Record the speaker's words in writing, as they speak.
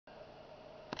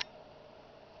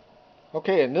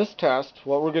Okay, in this test,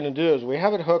 what we're going to do is we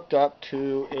have it hooked up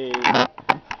to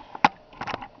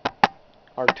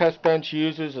our test bench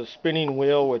uses a spinning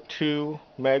wheel with 2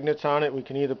 magnets on it. We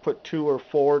can either put 2 or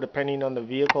 4 depending on the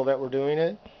vehicle that we're doing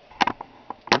it.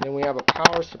 And then we have a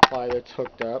power supply that's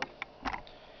hooked up.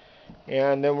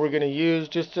 And then we're going to use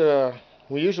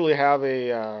we usually have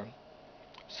a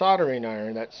soldering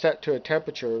iron that's set to a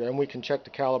temperature, then we can check the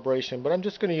calibration, but I'm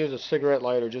just going to use a cigarette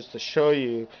lighter just to show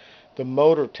you the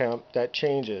motor temp that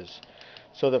changes.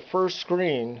 So the first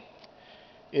screen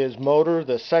is motor,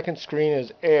 the second screen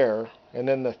is air, and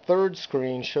then the third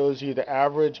screen shows you the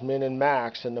average, min, and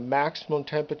max, and the maximum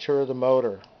temperature of the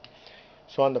motor.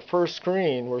 So on the first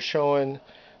screen we're showing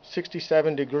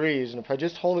 67 degrees, and if I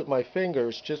just hold it with my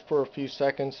fingers just for a few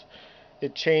seconds,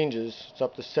 it changes. It's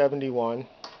up to 71.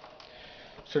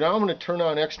 So now I'm going to turn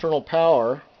on external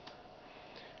power,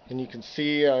 and you can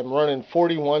see I'm running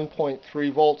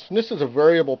 41.3 volts, and this is a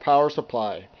variable power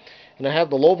supply. And I have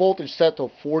the low voltage set to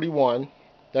 41,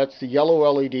 that's the yellow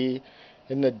LED,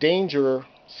 and the danger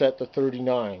set to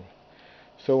 39.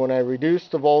 So when I reduce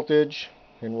the voltage,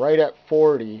 and right at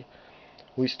 40,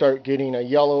 we start getting a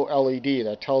yellow LED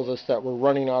that tells us that we're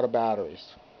running out of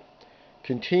batteries.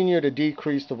 Continue to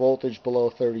decrease the voltage below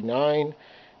 39,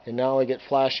 and now I get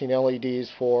flashing LEDs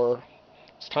for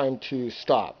it's time to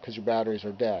stop because your batteries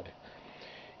are dead.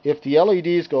 If the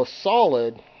LEDs go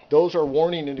solid, those are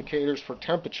warning indicators for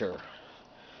temperature,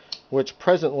 which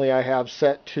presently I have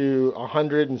set to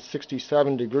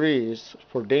 167 degrees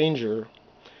for danger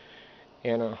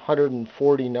and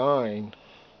 149.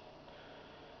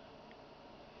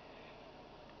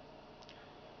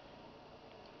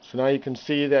 So now you can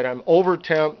see that I'm over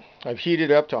temp. I've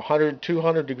heated up to 100,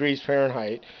 200 degrees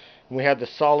Fahrenheit, and we have the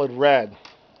solid red.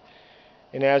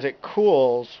 And as it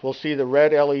cools, we'll see the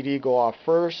red LED go off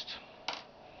first.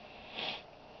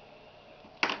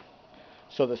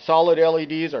 So the solid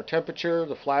LEDs are temperature,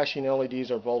 the flashing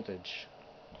LEDs are voltage.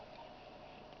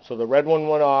 So the red one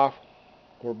went off,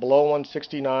 we're below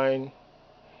 169.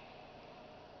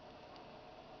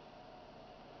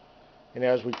 And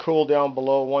as we cool down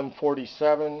below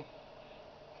 147,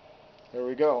 there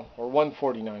we go, or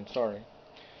 149, sorry.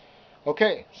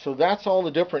 Okay, so that's all the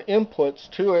different inputs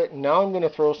to it. Now I'm going to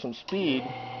throw some speed.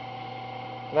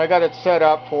 And I got it set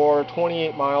up for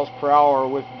 28 miles per hour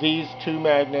with these 2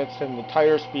 magnets and the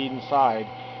tire speed inside.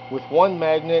 With 1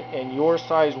 magnet and your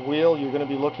size wheel, you're going to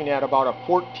be looking at about a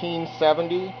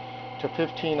 1470 to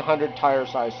 1500 tire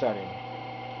size setting.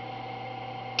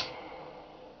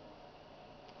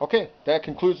 Okay, that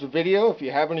concludes the video. If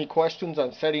you have any questions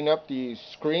on setting up these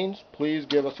screens, please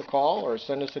give us a call or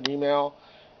send us an email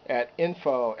at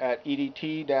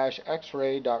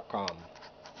info@edt-xray.com.